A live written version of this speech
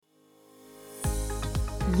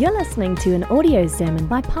You're listening to an audio sermon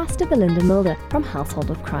by Pastor Belinda Mulder from Household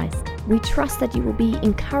of Christ. We trust that you will be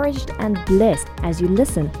encouraged and blessed as you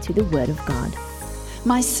listen to the Word of God.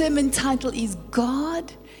 My sermon title is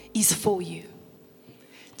God is for you.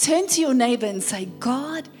 Turn to your neighbor and say,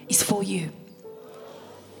 God is for you.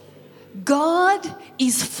 God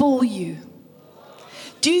is for you.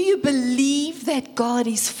 Do you believe that God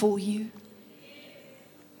is for you?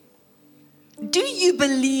 Do you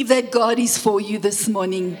believe that God is for you this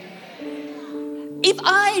morning? If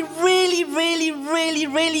I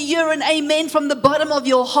really hear an amen from the bottom of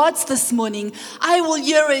your hearts this morning, I will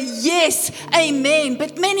hear a yes, amen.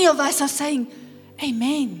 But many of us are saying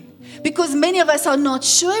amen because many of us are not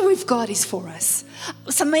sure if God is for us.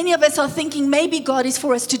 So many of us are thinking maybe God is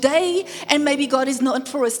for us today and maybe God is not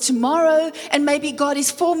for us tomorrow, and maybe God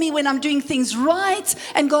is for me when I'm doing things right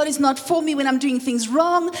and God is not for me when I'm doing things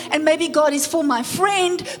wrong, and maybe God is for my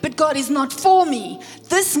friend but God is not for me.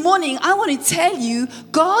 This morning I want to tell you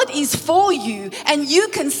God is for you, and you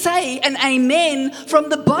can say an amen from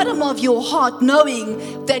the bottom of your heart,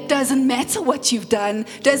 knowing that doesn't matter what you've done,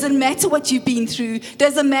 doesn't matter what you've been through,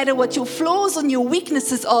 doesn't matter what your flaws and your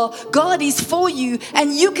weaknesses are, God is for you.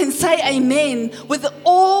 And you can say amen with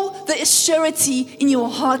all the assurity in your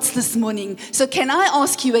hearts this morning. So can I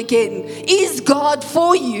ask you again, is God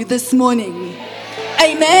for you this morning?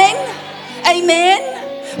 Amen?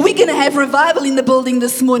 Amen? We're going to have revival in the building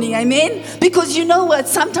this morning, amen? Because you know what?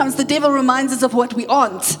 Sometimes the devil reminds us of what we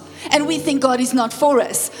aren't. And we think God is not for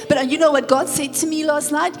us. But you know what God said to me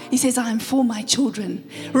last night? He says, I'm for my children.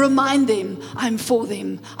 Remind them, I'm for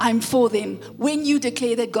them. I'm for them. When you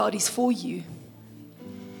declare that God is for you,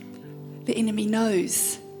 the enemy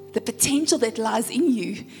knows the potential that lies in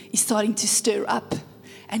you is starting to stir up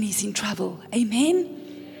and he's in trouble.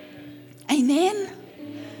 Amen? Amen?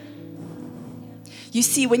 You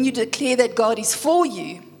see, when you declare that God is for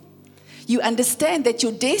you, you understand that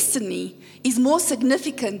your destiny is more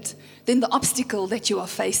significant than the obstacle that you are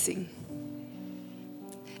facing.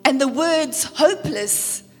 And the words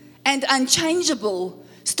hopeless and unchangeable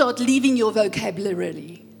start leaving your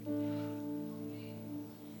vocabulary.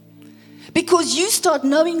 Because you start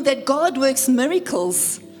knowing that God works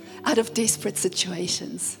miracles out of desperate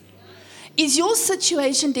situations. Is your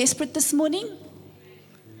situation desperate this morning?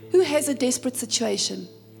 Who has a desperate situation?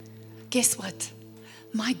 Guess what?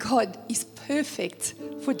 My God is perfect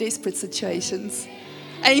for desperate situations.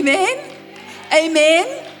 Amen?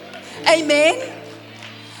 Amen? Amen?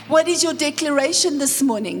 What is your declaration this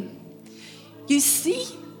morning? You see?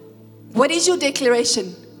 What is your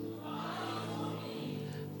declaration?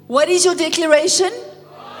 What is your declaration?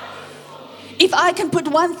 If I can put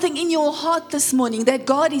one thing in your heart this morning, that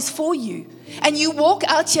God is for you, and you walk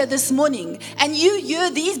out here this morning and you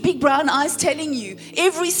hear these big brown eyes telling you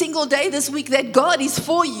every single day this week that God is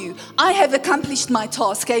for you, I have accomplished my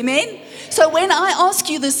task. Amen? So when I ask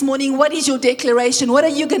you this morning, what is your declaration? What are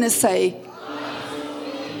you going to say?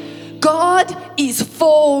 God is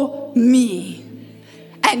for me,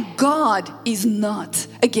 and God is not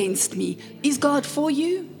against me. Is God for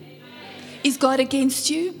you? Is God against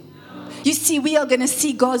you? You see, we are going to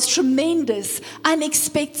see God's tremendous,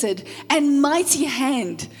 unexpected, and mighty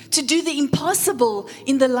hand to do the impossible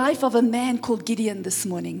in the life of a man called Gideon this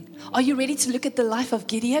morning. Are you ready to look at the life of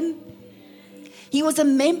Gideon? He was a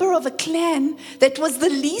member of a clan that was the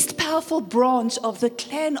least powerful branch of the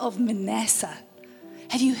clan of Manasseh.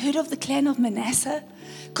 Have you heard of the clan of Manasseh?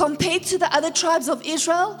 Compared to the other tribes of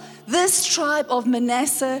Israel, this tribe of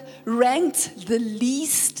Manasseh ranked the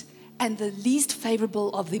least and the least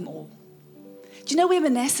favorable of them all. Do you know where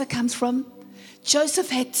Manasseh comes from? Joseph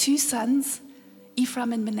had two sons,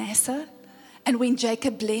 Ephraim and Manasseh. And when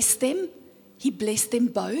Jacob blessed them, he blessed them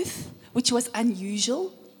both, which was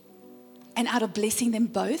unusual. And out of blessing them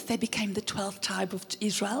both, they became the 12th tribe of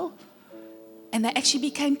Israel. And they actually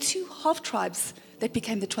became two half-tribes that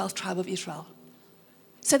became the 12th tribe of Israel.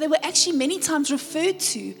 So they were actually many times referred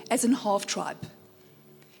to as an half-tribe.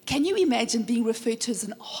 Can you imagine being referred to as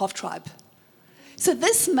a half-tribe? So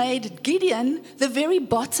this made Gideon the very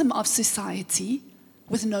bottom of society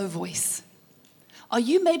with no voice. Are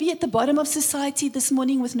you maybe at the bottom of society this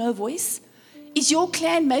morning with no voice? Is your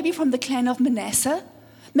clan maybe from the clan of Manasseh?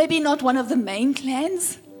 Maybe not one of the main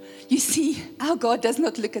clans? You see, our God does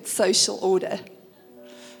not look at social order.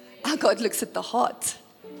 Our God looks at the heart.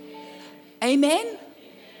 Amen?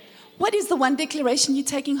 What is the one declaration you're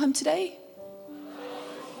taking home today?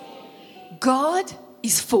 God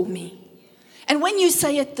is for me. And when you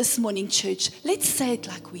say it this morning, church, let's say it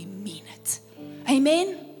like we mean it.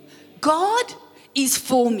 Amen? God is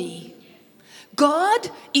for me. God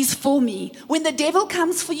is for me. When the devil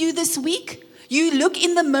comes for you this week, you look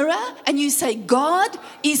in the mirror and you say, God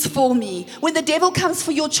is for me. When the devil comes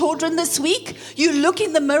for your children this week, you look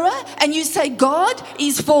in the mirror and you say, God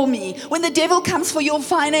is for me. When the devil comes for your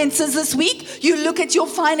finances this week, you look at your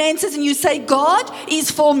finances and you say, God is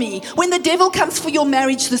for me. When the devil comes for your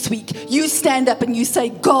marriage this week, you stand up and you say,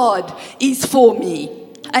 God is for me.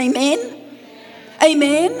 Amen?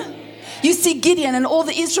 Amen? You see, Gideon and all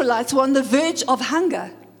the Israelites were on the verge of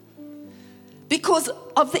hunger because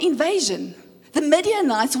of the invasion. The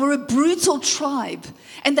Midianites were a brutal tribe,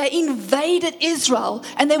 and they invaded Israel,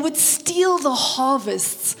 and they would steal the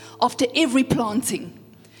harvests after every planting.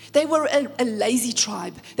 They were a lazy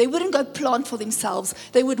tribe. They wouldn't go plant for themselves.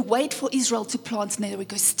 They would wait for Israel to plant, and they would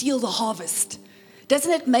go steal the harvest.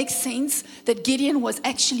 Doesn't it make sense that Gideon was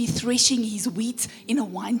actually threshing his wheat in a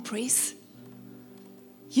wine press?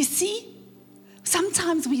 You see?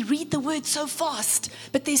 Sometimes we read the word so fast,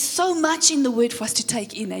 but there's so much in the word for us to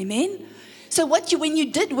take in, amen? So when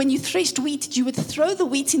you threshed wheat, you would throw the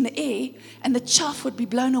wheat in the air and the chaff would be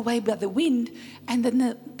blown away by the wind and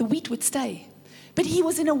then the wheat would stay. But he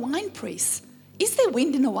was in a wine press. Is there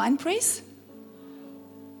wind in a wine press?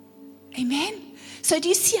 Amen? So do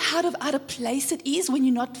you see how out of place it is when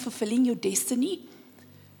you're not fulfilling your destiny?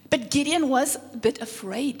 But Gideon was a bit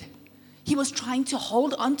afraid. He was trying to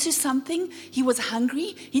hold on to something. He was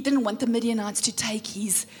hungry. He didn't want the Midianites to take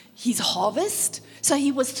his harvest. So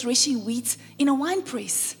he was threshing wheat in a wine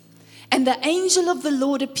press. And the angel of the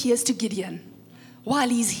Lord appears to Gideon while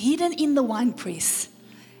he's hidden in the wine press.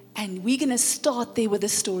 And we're going to start there with the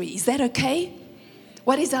story. Is that okay?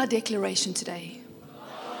 What is our declaration today?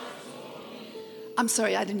 I'm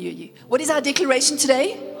sorry, I didn't hear you. What is our declaration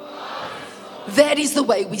today? That is the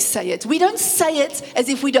way we say it. We don't say it as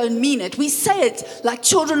if we don't mean it. We say it like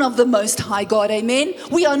children of the Most High God. Amen.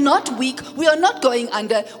 We are not weak. We are not going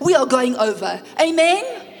under. We are going over. Amen.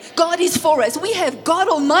 God is for us. We have God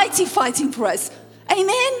Almighty fighting for us.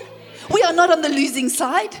 Amen. We are not on the losing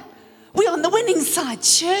side. We are on the winning side,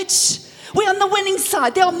 church. We're on the winning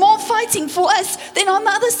side. There are more fighting for us than on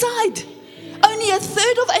the other side. Only a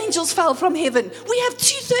third of angels fell from heaven. We have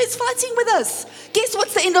 2/3 fighting with us. Guess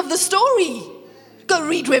what's the end of the story? Go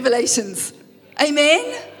read Revelations.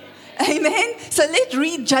 Amen? Amen? So let's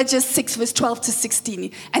read Judges 6 verse 12 to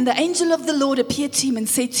 16. And the angel of the Lord appeared to him and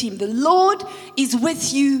said to him, the Lord is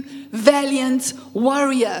with you, valiant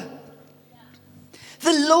warrior.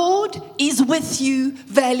 The Lord is with you,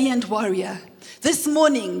 valiant warrior. This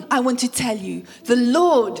morning, I want to tell you, the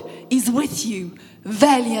Lord is with you,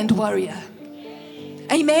 valiant warrior.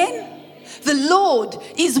 Amen? The Lord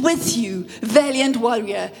is with you, valiant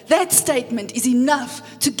warrior. That statement is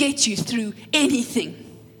enough to get you through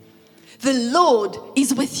anything. The Lord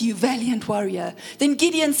is with you, valiant warrior. Then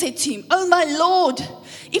Gideon said to him, oh my Lord,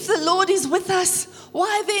 if the Lord is with us,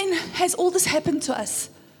 why then has all this happened to us?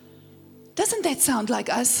 Doesn't that sound like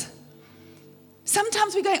us?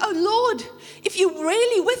 Sometimes we're going, oh Lord, if you're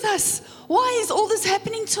really with us, why is all this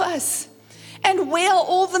happening to us? And where are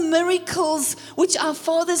all the miracles which our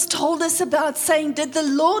fathers told us about, saying, did the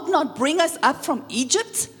Lord not bring us up from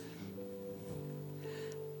Egypt?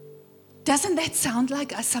 Doesn't that sound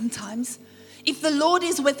like us sometimes? If the Lord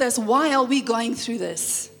is with us, why are we going through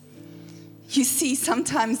this? You see,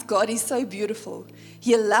 sometimes God is so beautiful.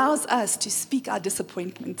 He allows us to speak our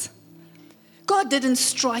disappointment. God didn't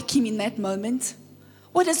strike him in that moment.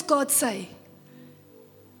 What does God say?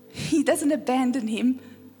 He doesn't abandon him.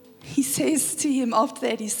 He says to him after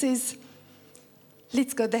that, he says,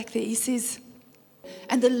 let's go back there. He says,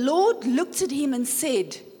 and the Lord looked at him and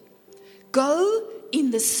said, go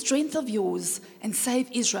in the strength of yours and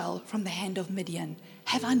save Israel from the hand of Midian.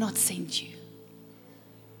 Have I not sent you?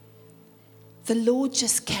 The Lord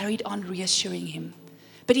just carried on reassuring him.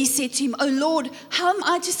 But he said to him, oh Lord, how am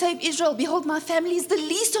I to save Israel? Behold, my family is the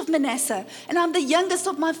least of Manasseh, and I'm the youngest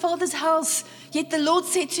of my father's house. Yet the Lord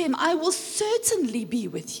said to him, I will certainly be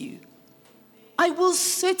with you. I will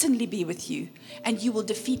certainly be with you, and you will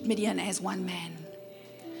defeat Midian as one man.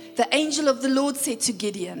 The angel of the Lord said to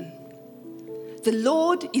Gideon, the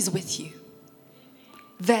Lord is with you,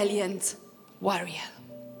 valiant warrior.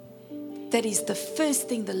 That is the first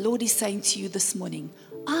thing the Lord is saying to you this morning.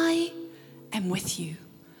 I am with you,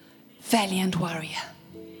 valiant warrior.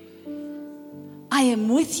 I am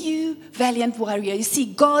with you, valiant warrior. You see,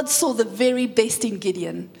 God saw the very best in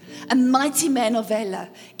Gideon, a mighty man of valor.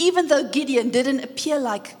 Even though Gideon didn't appear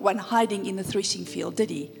like one hiding in the threshing field, did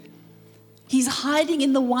he? He's hiding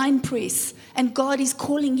in the wine press, and God is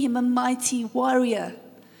calling him a mighty warrior.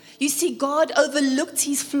 You see, God overlooked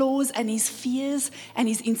his flaws and his fears and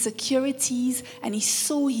his insecurities, and he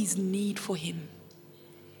saw his need for him.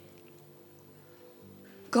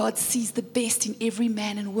 God sees the best in every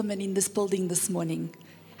man and woman in this building this morning,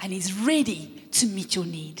 and He's ready to meet your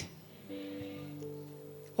need.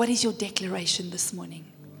 What is your declaration this morning?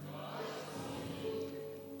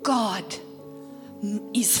 God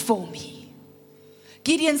is for me.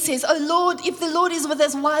 Gideon says, "Oh Lord, if the Lord is with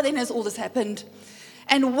us, why then has all this happened?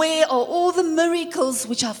 And where are all the miracles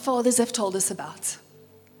which our fathers have told us about?"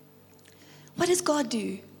 What does God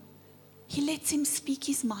do? He lets him speak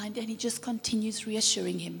his mind, and He just continues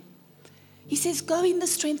reassuring him. He says, "Go in the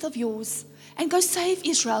strength of yours and go save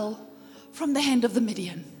Israel from the hand of the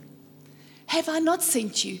Midian. Have I not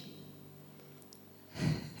sent you?"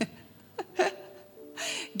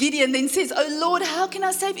 Gideon then says, "Oh Lord, how can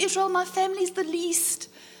I save Israel? My family is the least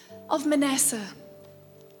of Manasseh,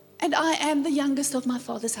 and I am the youngest of my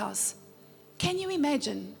father's house." Can you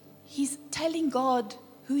imagine? He's telling God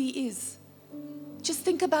who He is. Just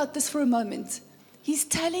think about this for a moment. He's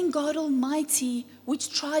telling God Almighty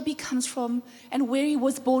which tribe he comes from and where he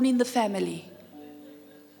was born in the family.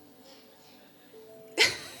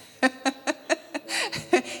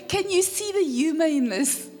 Can you see the humor in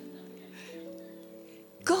this?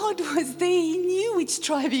 God was there. He knew which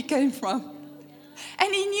tribe he came from.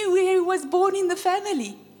 And He knew where he was born in the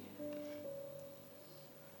family.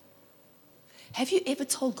 Have you ever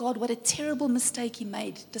told God what a terrible mistake He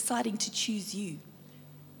made deciding to choose you?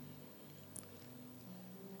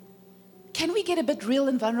 Can we get a bit real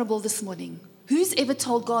and vulnerable this morning? Who's ever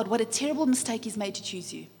told God what a terrible mistake He's made to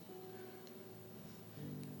choose you?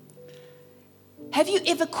 Have you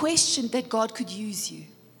ever questioned that God could use you?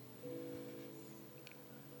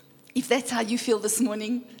 If that's how you feel this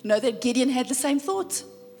morning, know that Gideon had the same thought.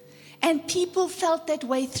 And people felt that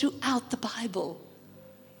way throughout the Bible.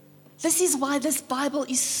 This is why this Bible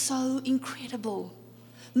is so incredible.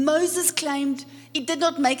 Moses claimed it did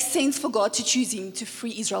not make sense for God to choose him to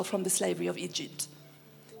free Israel from the slavery of Egypt.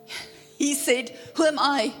 He said, "Who am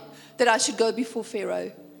I that I should go before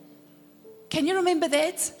Pharaoh?" Can you remember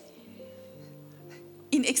that?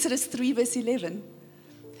 In Exodus 3 verse 11.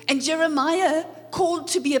 And Jeremiah, called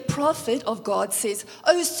to be a prophet of God, says,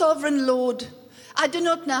 "O sovereign Lord, I do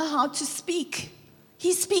not know how to speak."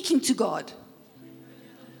 He's speaking to God.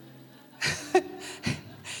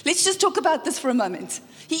 Let's just talk about this for a moment.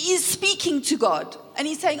 He is speaking to God. And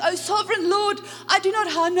he's saying, "Oh, sovereign Lord, I do not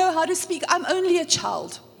know how to speak. I'm only a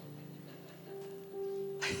child."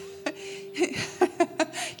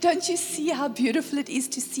 Don't you see how beautiful it is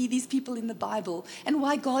to see these people in the Bible and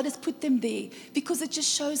why God has put them there? Because it just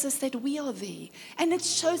shows us that we are there. And it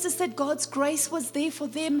shows us that God's grace was there for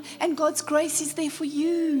them and God's grace is there for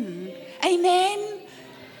you. Amen?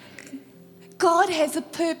 God has a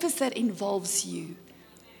purpose that involves you.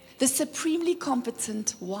 The supremely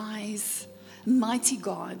competent, wise, mighty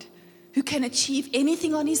God who can achieve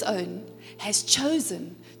anything on His own has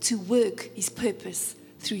chosen to work His purpose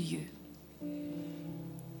through you.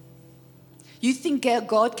 You think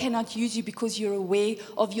God cannot use you because you're aware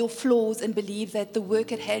of your flaws and believe that the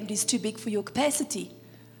work at hand is too big for your capacity.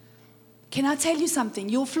 Can I tell you something?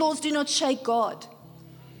 Your flaws do not shake God.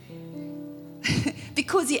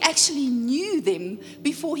 Because He actually knew them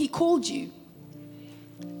before He called you.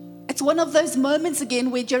 It's one of those moments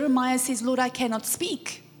again where Jeremiah says, "Lord, I cannot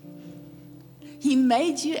speak." He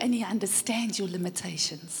made you and He understands your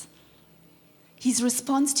limitations. His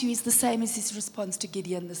response to you is the same as His response to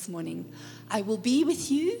Gideon this morning. "I will be with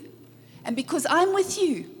you, and because I'm with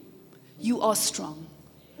you, you are strong.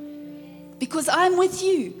 Because I'm with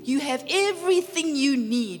you, you have everything you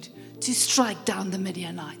need to strike down the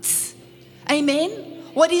Midianites." Amen?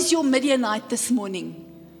 What is your Midianite this morning?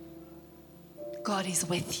 God is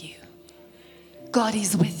with you. God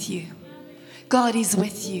is with you. God is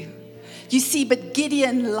with you. You see, but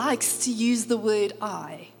Gideon likes to use the word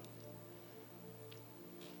 "I."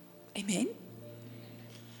 Amen?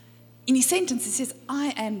 In his sentence, he says,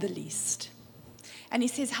 "I am the least." And he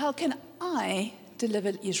says, "How can I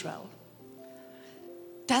deliver Israel?"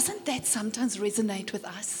 Doesn't that sometimes resonate with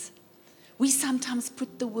us? We sometimes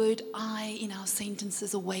put the word "I" in our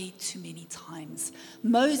sentences away too many times.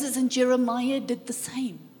 Moses and Jeremiah did the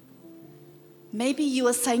same. Maybe you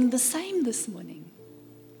are saying the same this morning.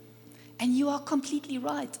 And you are completely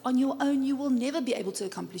right. On your own, you will never be able to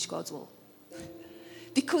accomplish God's will.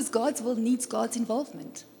 Because God's will needs God's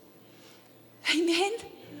involvement. Amen?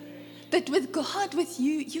 But with God with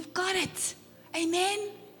you, you've got it. Amen?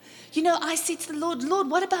 You know, I said to the Lord, "Lord,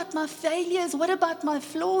 what about my failures? What about my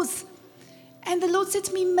flaws?" And the Lord said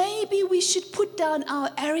to me, maybe we should put down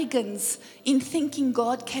our arrogance in thinking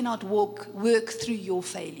God cannot work through your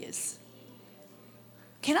failures.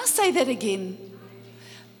 Can I say that again?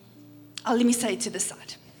 Let me say it to the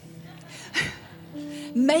side.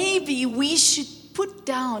 maybe we should put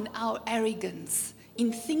down our arrogance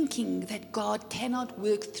in thinking that God cannot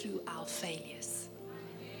work through our failures.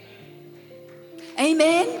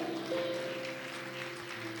 Amen?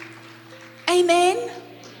 Amen?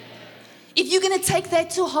 If you're going to take that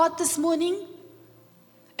to heart this morning,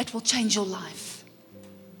 it will change your life.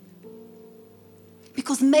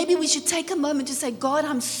 Because maybe we should take a moment to say, God,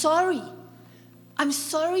 I'm sorry. I'm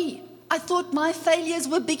sorry. I thought my failures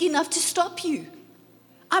were big enough to stop you.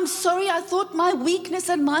 I'm sorry. I thought my weakness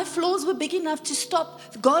and my flaws were big enough to stop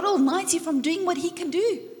God Almighty from doing what He can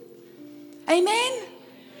do. Amen?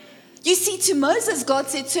 You see, to Moses, God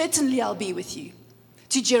said, certainly I'll be with you.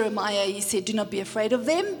 To Jeremiah, He said, do not be afraid of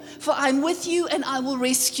them, for I'm with you and I will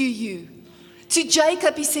rescue you. To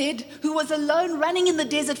Jacob, He said, who was alone running in the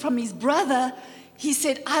desert from his brother, He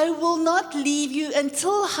said, I will not leave you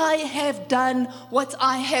until I have done what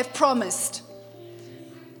I have promised.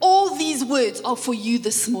 All these words are for you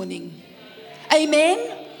this morning.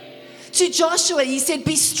 Amen? To Joshua, He said,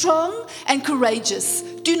 be strong and courageous.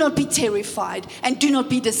 Do not be terrified and do not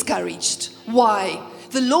be discouraged. Why?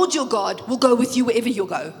 The Lord your God will go with you wherever you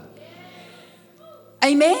go.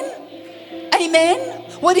 Amen? Amen?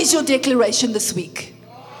 What is your declaration this week?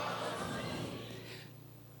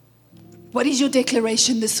 What is your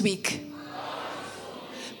declaration this week?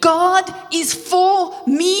 God is for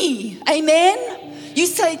me. Amen? You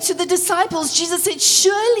say to the disciples, Jesus said,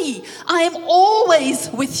 surely I am always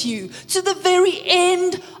with you to the very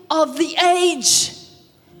end of the age.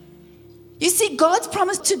 You see, God's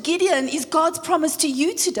promise to Gideon is God's promise to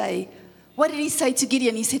you today. What did He say to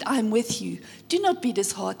Gideon? He said, I am with you. Do not be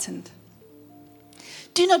disheartened.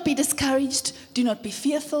 Do not be discouraged. Do not be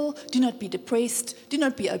fearful. Do not be depressed. Do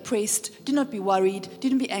not be oppressed. Do not be worried. Do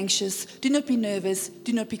not be anxious. Do not be nervous.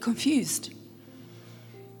 Do not be confused.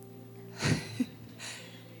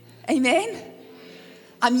 Amen?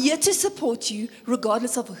 I'm here to support you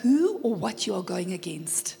regardless of who or what you are going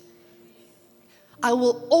against. I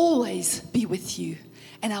will always be with you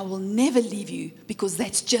and I will never leave you because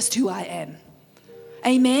that's just who I am.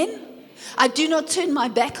 Amen? I do not turn my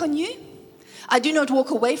back on you. I do not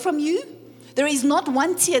walk away from you. There is not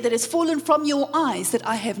one tear that has fallen from your eyes that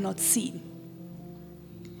I have not seen.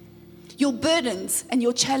 Your burdens and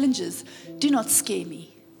your challenges do not scare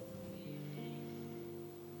me.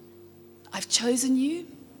 I've chosen you,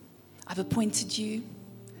 I've appointed you,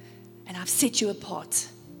 and I've set you apart.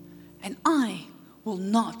 And I will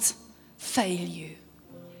not fail you.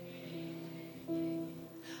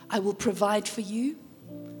 I will provide for you.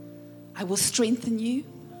 I will strengthen you.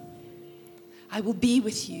 I will be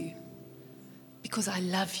with you because I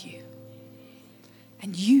love you.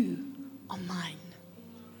 And you are mine.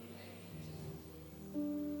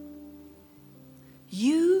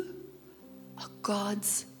 You are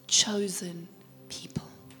God's chosen people.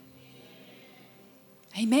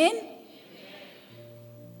 Amen?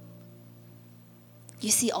 You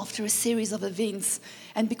see, after a series of events,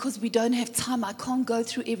 and because we don't have time, I can't go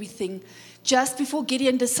through everything. Just before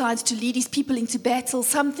Gideon decides to lead his people into battle,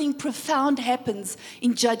 something profound happens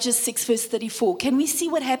in Judges 6 verse 34. Can we see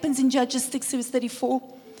what happens in Judges 6 verse 34?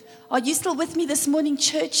 Are you still with me this morning,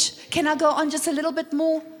 church? Can I go on just a little bit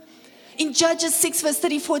more? In Judges 6 verse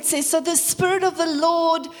 34 it says, so the Spirit of the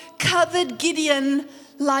Lord covered Gideon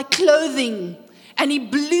like clothing, and he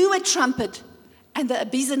blew a trumpet, and the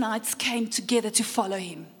Abiezrites came together to follow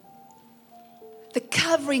him. The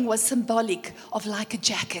covering was symbolic of like a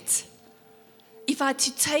jacket. If I had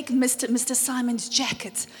to take Mr. Simon's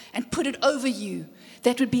jacket and put it over you,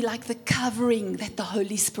 that would be like the covering that the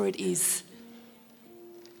Holy Spirit is.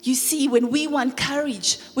 You see, when we want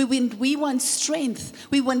courage, when we want strength,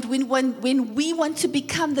 when we want to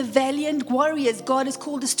become the valiant warriors God has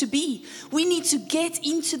called us to be, we need to get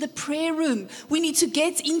into the prayer room. We need to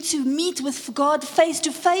get into meet with God face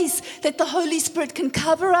to face, that the Holy Spirit can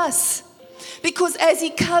cover us. Because as He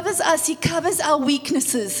covers us, He covers our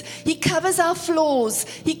weaknesses. He covers our flaws.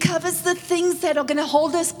 He covers the things that are going to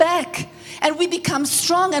hold us back. And we become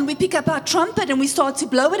strong and we pick up our trumpet and we start to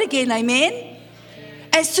blow it again. Amen?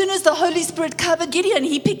 As soon as the Holy Spirit covered Gideon,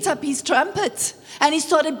 he picked up his trumpet and he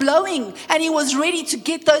started blowing, and he was ready to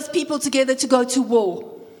get those people together to go to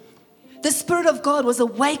war. The Spirit of God was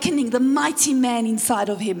awakening the mighty man inside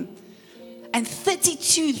of him. And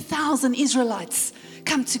 32,000 Israelites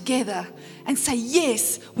come together and say,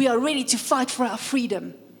 yes, we are ready to fight for our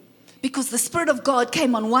freedom. Because the Spirit of God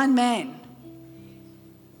came on one man.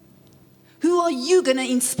 Who are you going to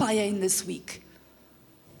inspire in this week?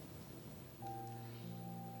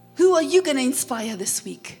 Who are you going to inspire this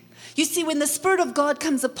week? You see, when the Spirit of God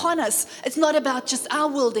comes upon us, it's not about just our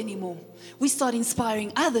world anymore. We start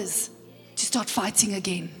inspiring others to start fighting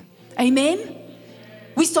again. Amen?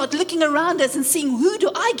 We start looking around us and seeing, who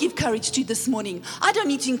do I give courage to this morning? I don't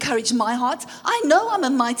need to encourage my heart. I know I'm a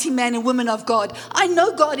mighty man and woman of God. I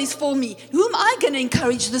know God is for me. Who am I going to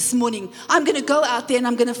encourage this morning? I'm going to go out there and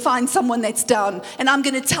I'm going to find someone that's down. And I'm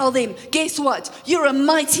going to tell them, guess what? You're a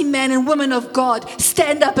mighty man and woman of God.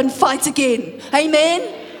 Stand up and fight again.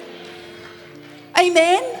 Amen?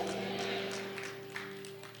 Amen?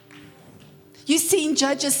 You see in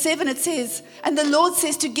Judges 7 it says, and the Lord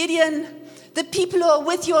says to Gideon, the people who are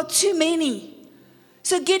with you are too many.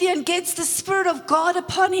 So Gideon gets the Spirit of God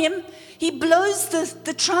upon him. He blows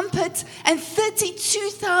the trumpet, and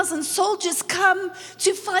 32,000 soldiers come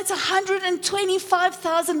to fight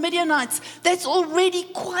 125,000 Midianites. That's already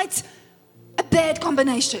quite a bad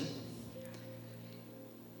combination.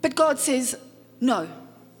 But God says, no.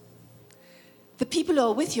 The people who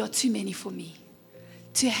are with you are too many for me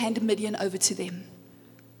to hand Midian over to them.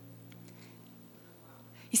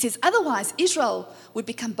 He says, otherwise Israel would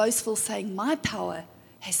become boastful, saying, my power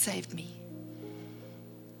has saved me.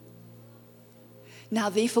 Now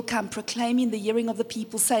therefore come, proclaim in the hearing of the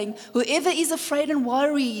people, saying, whoever is afraid and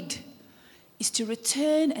worried is to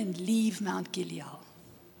return and leave Mount Gilead.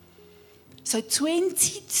 So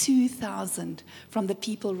 22,000 from the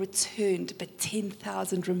people returned, but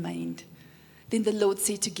 10,000 remained. Then the Lord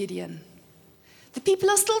said to Gideon, the people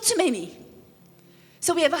are still too many.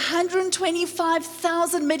 So we have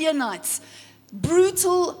 125,000 Midianites,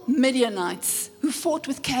 brutal Midianites who fought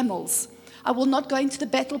with camels. I will not go into the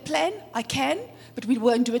battle plan. I can, but we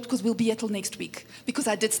won't do it because we'll be here till next week, because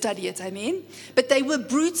I did study it, amen? But they were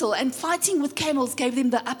brutal, and fighting with camels gave them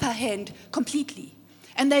the upper hand completely.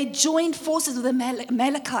 And they joined forces with the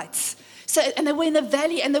Amalekites. And they were in the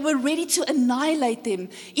valley, and they were ready to annihilate them.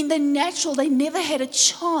 In the natural, they never had a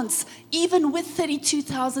chance, even with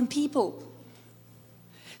 32,000 people.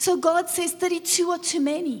 So God says 32 are too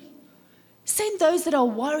many. Send those that are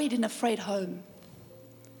worried and afraid home.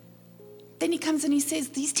 Then he comes and he says,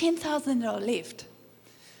 these 10,000 that are left,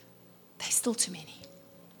 they're still too many.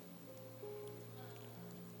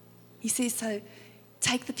 He says, so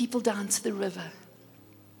take the people down to the river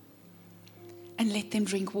and let them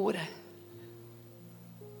drink water.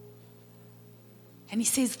 And he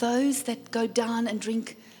says, those that go down and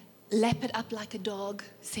drink, lap it up like a dog,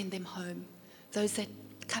 send them home. Those that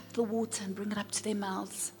cup the water and bring it up to their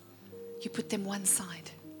mouths, you put them one side.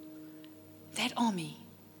 That army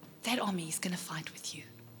is going to fight with you.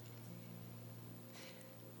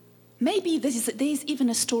 Maybe there's even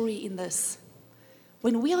a story in this.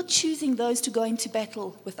 When we are choosing those to go into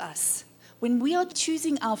battle with us, when we are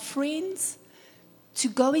choosing our friends to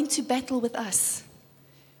go into battle with us,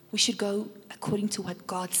 we should go according to what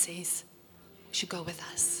God says. We should go with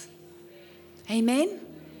us. Amen?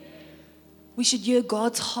 We should hear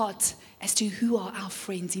God's heart as to who are our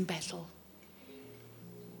friends in battle.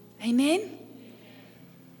 Amen?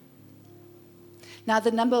 Now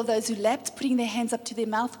the number of those who lapped, putting their hands up to their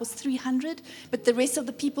mouth, was 300. But the rest of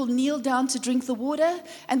the people kneeled down to drink the water.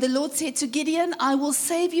 And the Lord said to Gideon, I will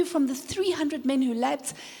save you from the 300 men who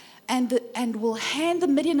lapped, and will hand the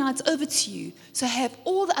Midianites over to you. So have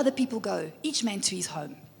all the other people go, each man to his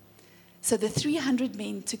home. So the 300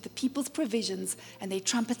 men took the people's provisions and their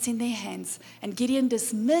trumpets in their hands. And Gideon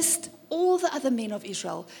dismissed all the other men of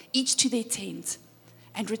Israel, each to their tent,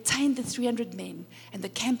 and retained the 300 men. And the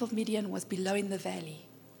camp of Midian was below in the valley.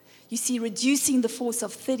 You see, reducing the force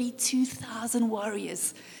of 32,000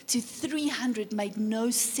 warriors to 300 made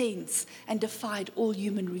no sense and defied all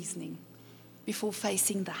human reasoning before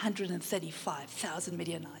facing the 135,000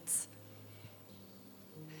 Midianites.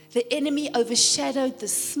 The enemy overshadowed the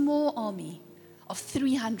small army of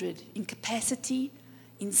 300 in capacity,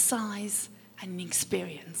 in size, and in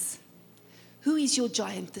experience. Who is your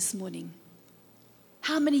giant this morning?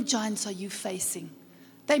 How many giants are you facing?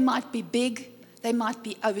 They might be big. They might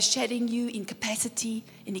be overshadowing you in capacity,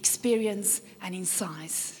 in experience, and in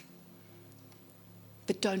size.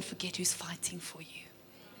 But don't forget who's fighting for you.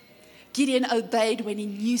 Gideon obeyed when he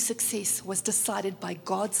knew success was decided by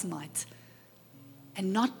God's might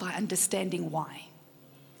and not by understanding why.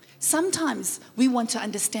 Sometimes we want to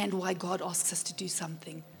understand why God asks us to do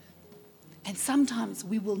something. And sometimes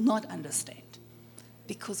we will not understand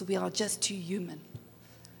because we are just too human.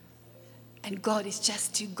 And God is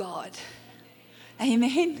just too God.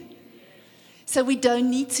 Amen? So we don't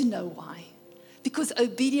need to know why. Because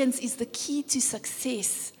obedience is the key to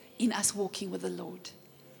success in us walking with the Lord.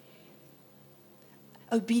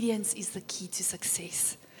 Obedience is the key to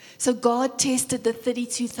success. So God tested the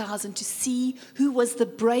 32,000 to see who was the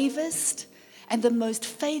bravest and the most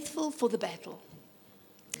faithful for the battle.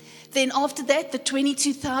 Then after that, the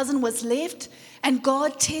 22,000 was left, and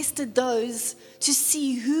God tested those to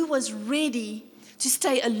see who was ready to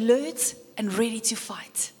stay alert and ready to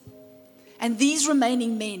fight. And these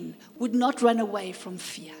remaining men would not run away from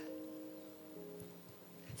fear.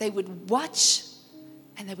 They would watch,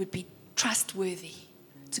 and they would be trustworthy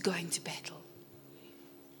to go into battle.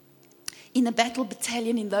 In a battle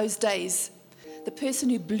battalion in those days, the person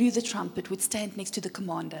who blew the trumpet would stand next to the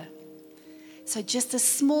commander. So just a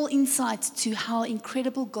small insight to how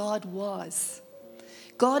incredible God was.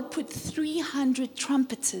 God put 300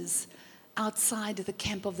 trumpeters outside the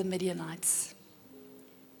camp of the Midianites.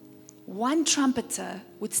 One trumpeter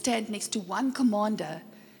would stand next to one commander,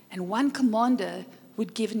 and one commander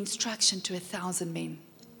would give an instruction to 1,000 men.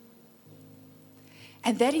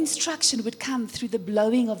 And that instruction would come through the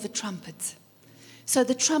blowing of the trumpet. So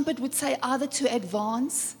the trumpet would say either to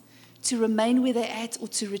advance, to remain where they're at, or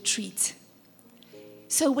to retreat.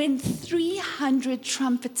 So when 300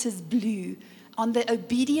 trumpeters blew on the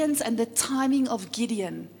obedience and the timing of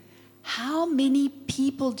Gideon, how many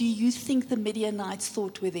people do you think the Midianites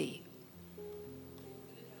thought were there?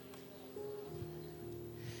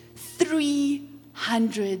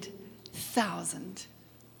 300,000.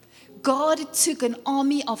 God took an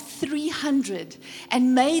army of 300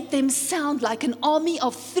 and made them sound like an army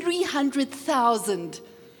of 300,000,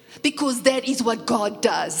 because that is what God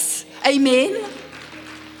does. Amen?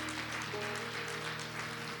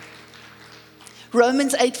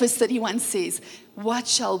 Romans 8 verse 31 says, what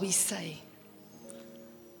shall we say?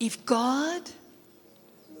 If God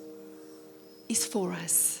is for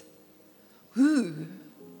us, who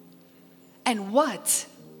and what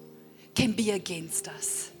can be against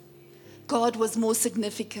us? God was more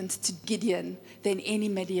significant to Gideon than any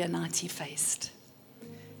Midianite he faced.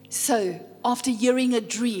 So, after hearing a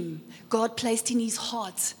dream, God placed in his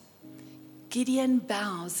heart, Gideon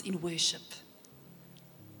bows in worship.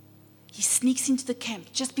 He sneaks into the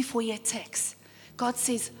camp just before he attacks. God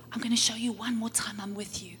says, I'm going to show you one more time I'm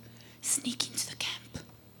with you. Sneak into the camp.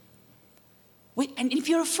 And if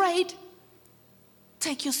you're afraid,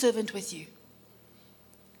 take your servant with you.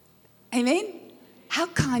 Amen? How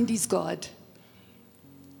kind is God?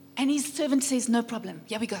 And his servant says, no problem,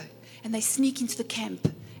 here we go. And they sneak into the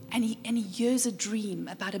camp, and he hears a dream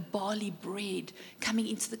about a barley bread coming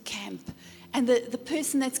into the camp. And the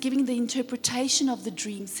person that's giving the interpretation of the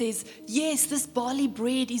dream says, yes, this barley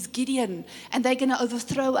bread is Gideon, and they're going to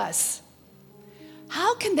overthrow us.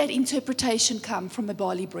 How can that interpretation come from a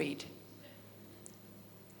barley bread?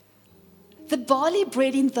 The barley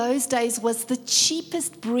bread in those days was the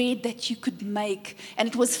cheapest bread that you could make, and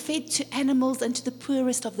it was fed to animals and to the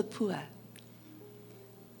poorest of the poor.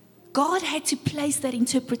 God had to place that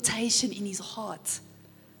interpretation in his heart.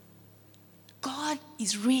 God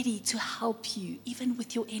is ready to help you, even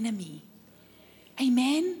with your enemy.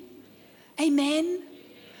 Amen? Amen?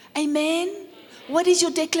 Amen? What is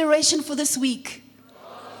your declaration for this week?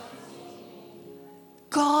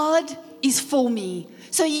 God is for me.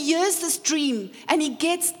 So he hears this dream, and he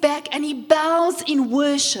gets back and he bows in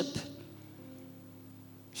worship.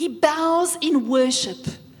 He bows in worship.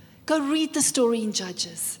 Go read the story in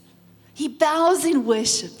Judges. He bows in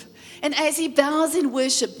worship. And as he bows in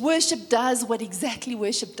worship, worship does what exactly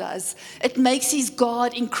worship does. It makes his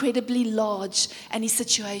God incredibly large and his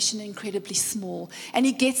situation incredibly small. And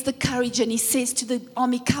he gets the courage and he says to the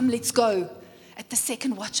army, come, let's go, at the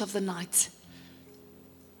second watch of the night.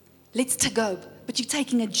 Let's go. But you're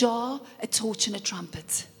taking a jar, a torch, and a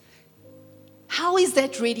trumpet. How is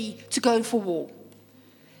that ready to go for war?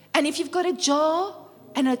 And if you've got a jar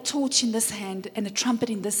and a torch in this hand and a trumpet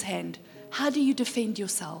in this hand, how do you defend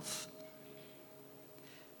yourself?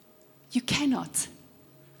 You cannot.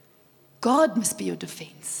 God must be your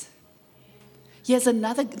defense. Here's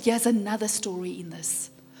another story in this.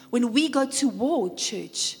 When we go to war,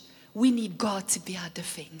 church, we need God to be our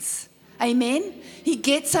defense. Amen? He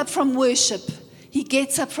gets up from worship. He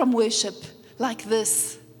gets up from worship like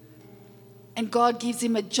this. And God gives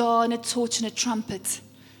him a jar and a torch and a trumpet.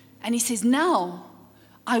 And he says, now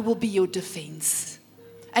I will be your defense.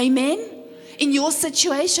 Amen? In your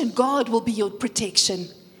situation, God will be your protection.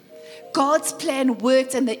 God's plan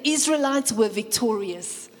worked and the Israelites were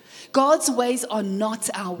victorious. God's ways are not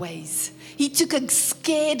our ways. He took a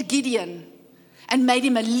scared Gideon and made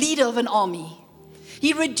him a leader of an army.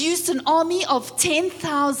 He reduced an army of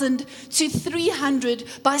 10,000 to 300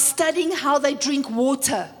 by studying how they drink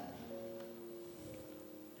water.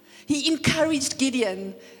 He encouraged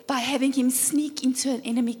Gideon by having him sneak into an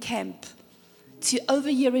enemy camp to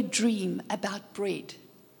overhear a dream about bread.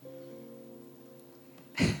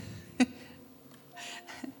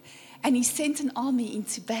 And he sent an army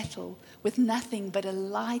into battle with nothing but a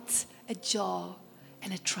light, a jar,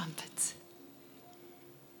 and a trumpet.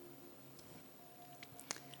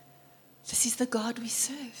 This is the God we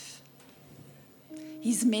serve.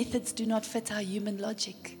 His methods do not fit our human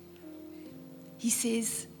logic. He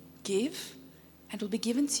says, give, and it will be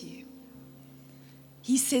given to you.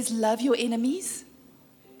 He says, love your enemies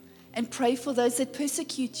and pray for those that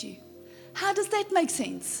persecute you. How does that make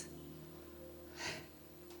sense?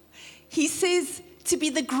 He says to be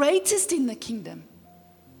the greatest in the kingdom.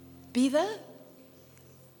 Be the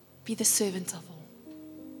servant of all.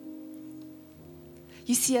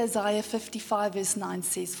 You see, Isaiah 55 verse 9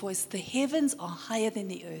 says, for as the heavens are higher than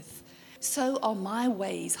the earth, so are my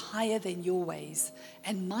ways higher than your ways,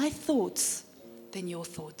 and my thoughts than your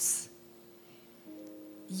thoughts.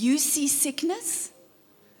 You see sickness,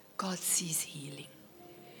 God sees healing.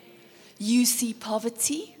 You see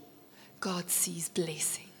poverty, God sees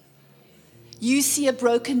blessing. You see a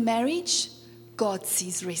broken marriage, God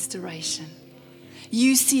sees restoration.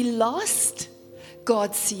 You see lost,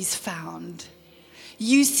 God sees found.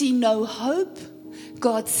 You see no hope,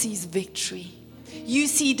 God sees victory. You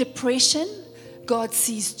see depression, God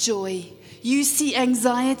sees joy. You see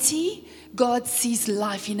anxiety, God sees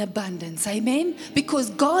life in abundance. Amen? Because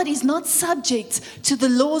God is not subject to the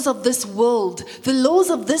laws of this world. The laws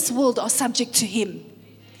of this world are subject to Him.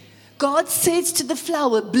 God says to the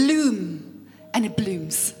flower, bloom, and it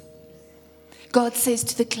blooms. God says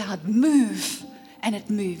to the cloud, move, and it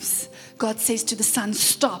moves. God says to the sun,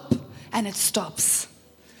 stop, and it stops.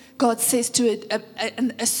 God says to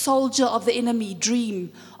a soldier of the enemy,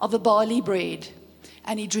 dream of a barley bread,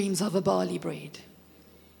 and he dreams of a barley bread.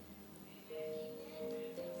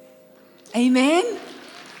 Amen?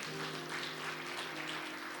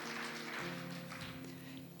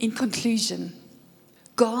 In conclusion,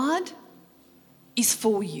 God is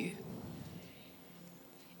for you.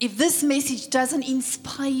 If this message doesn't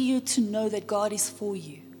inspire you to know that God is for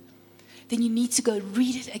you, then you need to go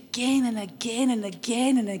read it again and again and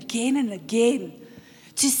again and again and again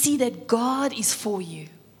to see that God is for you.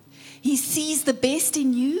 He sees the best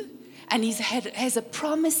in you, and He has a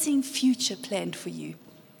promising future planned for you.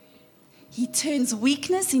 He turns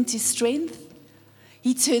weakness into strength.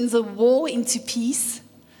 He turns a war into peace.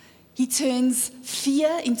 He turns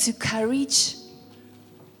fear into courage.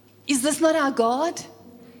 Is this not our God?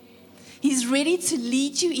 He's ready to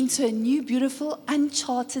lead you into a new, beautiful,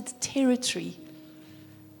 uncharted territory.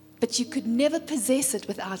 But you could never possess it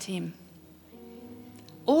without Him.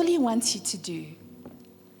 All He wants you to do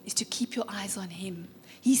is to keep your eyes on Him.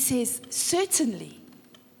 He says, certainly,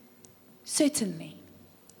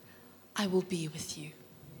 I will be with you.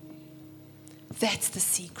 That's the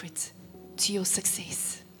secret to your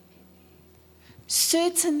success.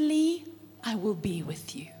 Certainly, I will be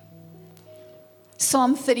with you.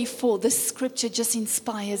 Psalm 34, this scripture just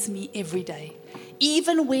inspires me every day.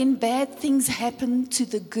 Even when bad things happen to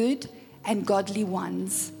the good and godly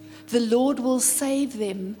ones, the Lord will save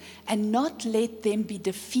them and not let them be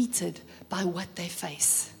defeated by what they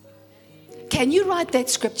face. Can you write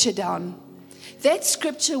that scripture down? That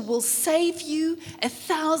scripture will save you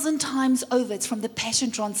 1,000 times over. It's from the Passion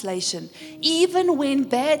Translation. Even when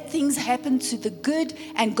bad things happen to the good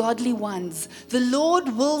and godly ones, the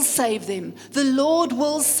Lord will save them. The Lord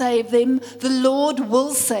will save them. The Lord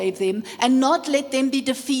will save them and not let them be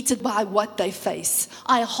defeated by what they face.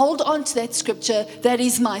 I hold on to that scripture. That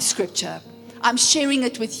is my scripture. I'm sharing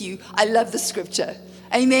it with you. I love the scripture.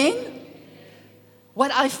 Amen? What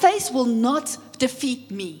I face will not defeat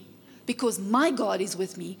me, because my God is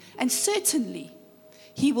with me, and certainly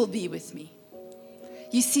He will be with me.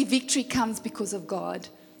 You see, victory comes because of God.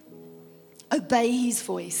 Obey His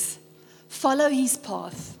voice. Follow His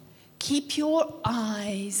path. Keep your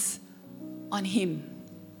eyes on Him,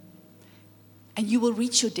 and you will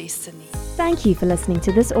reach your destiny. Thank you for listening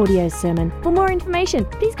to this audio sermon. For more information,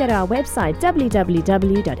 please go to our website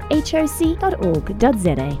www.hoc.org.za.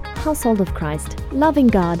 Household of Christ, loving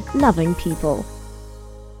God, loving people.